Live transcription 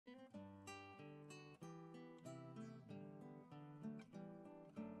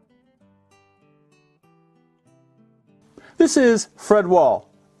This is Fred Wall,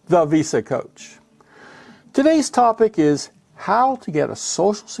 the Visa Coach. Today's topic is how to get a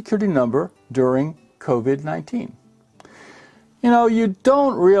Social Security number during COVID-19. You know, you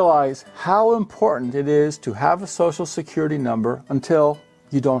don't realize how important it is to have a Social Security number until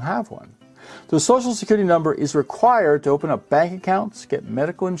you don't have one. The Social Security number is required to open up bank accounts, get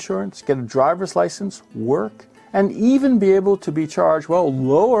medical insurance, get a driver's license, work, and even be able to be charged,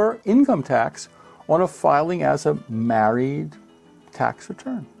 lower income tax on a filing as a married tax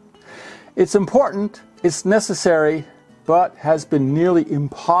return. It's important, it's necessary, but has been nearly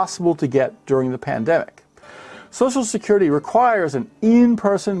impossible to get during the pandemic. Social Security requires an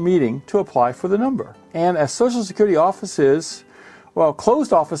in-person meeting to apply for the number. And as Social Security offices,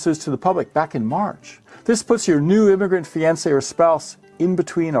 closed offices to the public back in March, this puts your new immigrant fiance or spouse in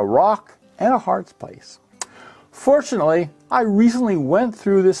between a rock and a hard place. Fortunately, I recently went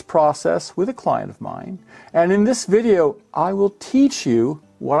through this process with a client of mine, and in this video, I will teach you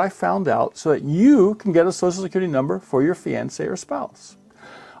what I found out so that you can get a Social Security number for your fiance or spouse.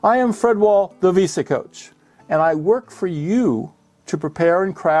 I am Fred Wall, the Visa Coach, and I work for you to prepare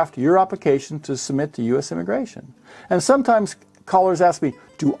and craft your application to submit to U.S. immigration. And sometimes callers ask me,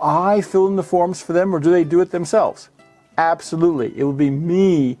 do I fill in the forms for them or do they do it themselves? Absolutely. It will be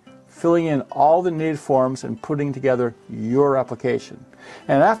me filling in all the needed forms and putting together your application.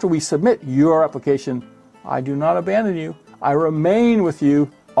 And after we submit your application, I do not abandon you. I remain with you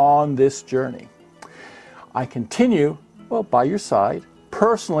on this journey. I continue, by your side,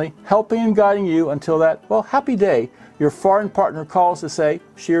 personally helping and guiding you until that, happy day your foreign partner calls to say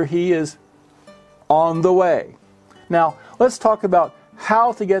she or he is on the way. Now, let's talk about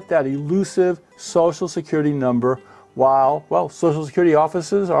how to get that elusive Social Security number while, Social Security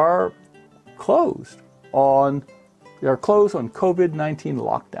offices are closed on COVID-19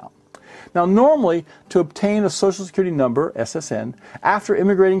 lockdown. Now, normally, to obtain a Social Security number, SSN, after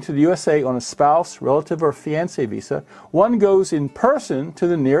immigrating to the USA on a spouse, relative, or fiancé visa, one goes in person to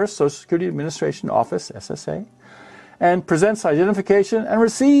the nearest Social Security Administration office, SSA, and presents identification and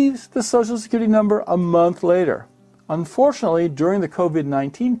receives the Social Security number a month later. Unfortunately, during the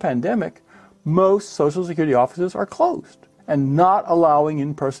COVID-19 pandemic, most Social Security offices are closed and not allowing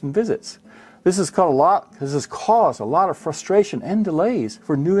in-person visits. This has caused a lot of frustration and delays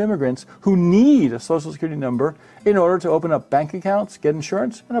for new immigrants who need a Social Security number in order to open up bank accounts, get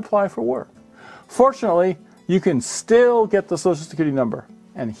insurance, and apply for work. Fortunately, you can still get the Social Security number,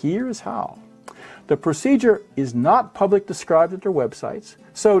 and here is how. The procedure is not publicly described at their websites,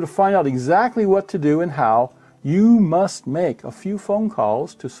 so to find out exactly what to do and how, you must make a few phone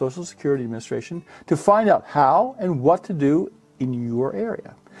calls to Social Security Administration to find out how and what to do in your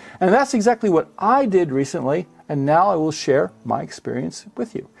area. And that's exactly what I did recently, and now I will share my experience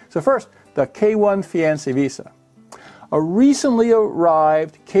with you. So first, the K-1 fiancé visa. A recently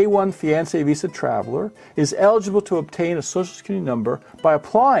arrived K-1 fiancé visa traveler is eligible to obtain a Social Security number by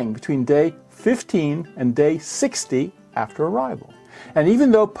applying between day 15 and day 60 after arrival. And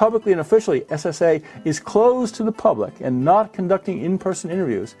even though publicly and officially SSA is closed to the public and not conducting in-person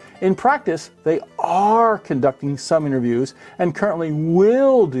interviews, in practice they are conducting some interviews and currently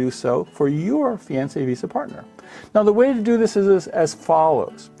will do so for your fiancé visa partner. Now the way to do this is as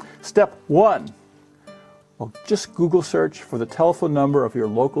follows. Step 1. Just Google search for the telephone number of your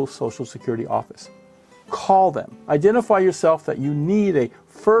local Social Security office. Call them. Identify yourself that you need a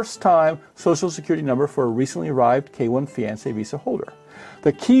first-time Social Security number for a recently arrived K-1 fiancé visa holder.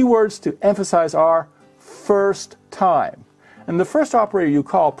 The key words to emphasize are first time. And the first operator you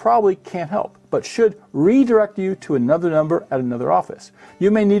call probably can't help, but should redirect you to another number at another office. You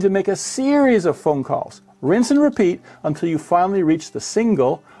may need to make a series of phone calls. Rinse and repeat until you finally reach the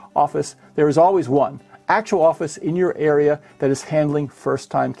single office. There is always one actual office in your area that is handling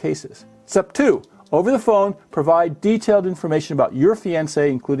first-time cases. Step 2. Over the phone, provide detailed information about your fiancé,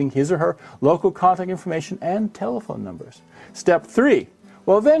 including his or her local contact information and telephone numbers. Step 3.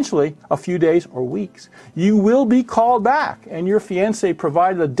 Eventually, a few days or weeks, you will be called back and your fiancé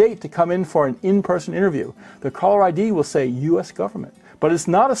provided a date to come in for an in-person interview. The caller ID will say U.S. government, but it's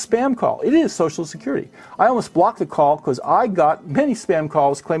not a spam call. It is Social Security. I almost blocked the call because I got many spam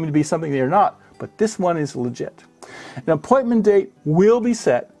calls claiming to be something they are not, but this one is legit. An appointment date will be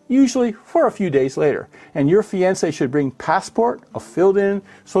set, usually for a few days later. And your fiancé should bring passport, a filled-in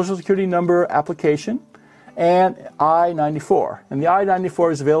Social Security number application, and I-94. And the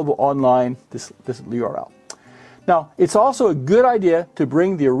I-94 is available online, this URL. Now, it's also a good idea to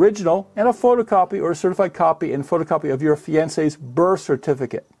bring the original and a photocopy or a certified copy and photocopy of your fiancé's birth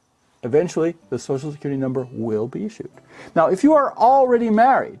certificate. Eventually, the Social Security number will be issued. Now, if you are already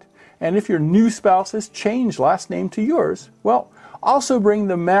married And if your new spouse has changed last name to yours, well, also bring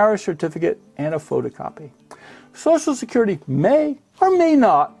the marriage certificate and a photocopy. Social Security may or may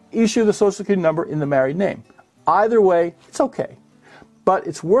not issue the Social Security number in the married name. Either way, it's okay. But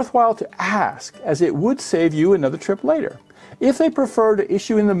it's worthwhile to ask, as it would save you another trip later. If they prefer to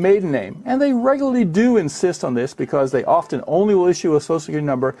issue in the maiden name, and they regularly do insist on this because they often only will issue a Social Security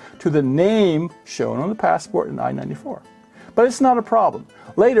number to the name shown on the passport and I-94. But it's not a problem.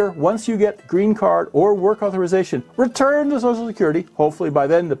 Later, once you get green card or work authorization, return to Social Security, hopefully by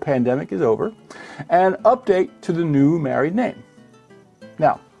then the pandemic is over, and update to the new married name.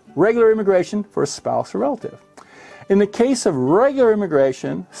 Now, regular immigration for a spouse or relative. In the case of regular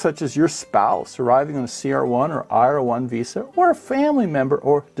immigration, such as your spouse arriving on a CR1 or IR1 visa, or a family member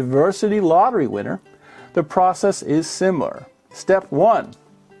or diversity lottery winner, the process is similar. Step 1.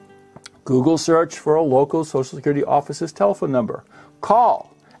 Google search for a local Social Security office's telephone number.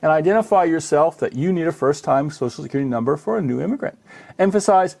 Call and identify yourself that you need a first-time Social Security number for a new immigrant.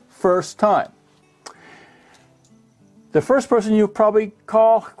 Emphasize first time. The first person you probably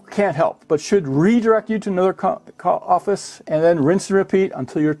call can't help, but should redirect you to another office, and then rinse and repeat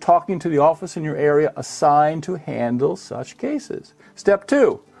until you're talking to the office in your area assigned to handle such cases. Step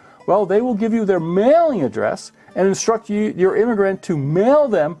 2. Well, they will give you their mailing address and instruct your immigrant to mail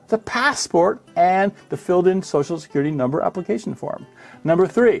them the passport and the filled-in Social Security number application form. Number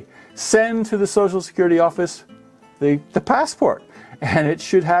 3. Send to the Social Security office the passport, and it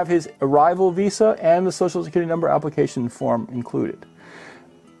should have his arrival visa and the Social Security number application form included.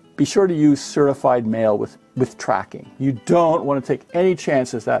 Be sure to use certified mail with tracking. You don't want to take any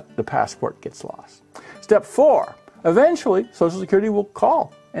chances that the passport gets lost. Step 4. Eventually, Social Security will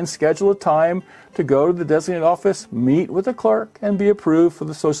call and schedule a time to go to the designated office, meet with the clerk, and be approved for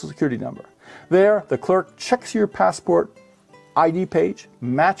the Social Security number. There, the clerk checks your passport ID page,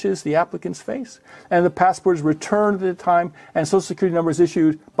 matches the applicant's face, and the passport is returned at the time, and Social Security number is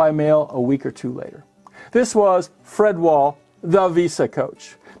issued by mail a week or 2 later. This was Fred Wall, the Visa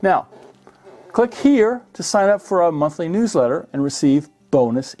Coach. Now, click here to sign up for a monthly newsletter and receive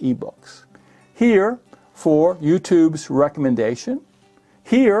bonus ebooks. Here for YouTube's recommendation.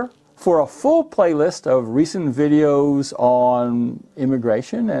 Here for a full playlist of recent videos on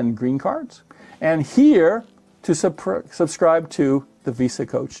immigration and green cards. And here to subscribe to the Visa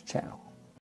Coach channel.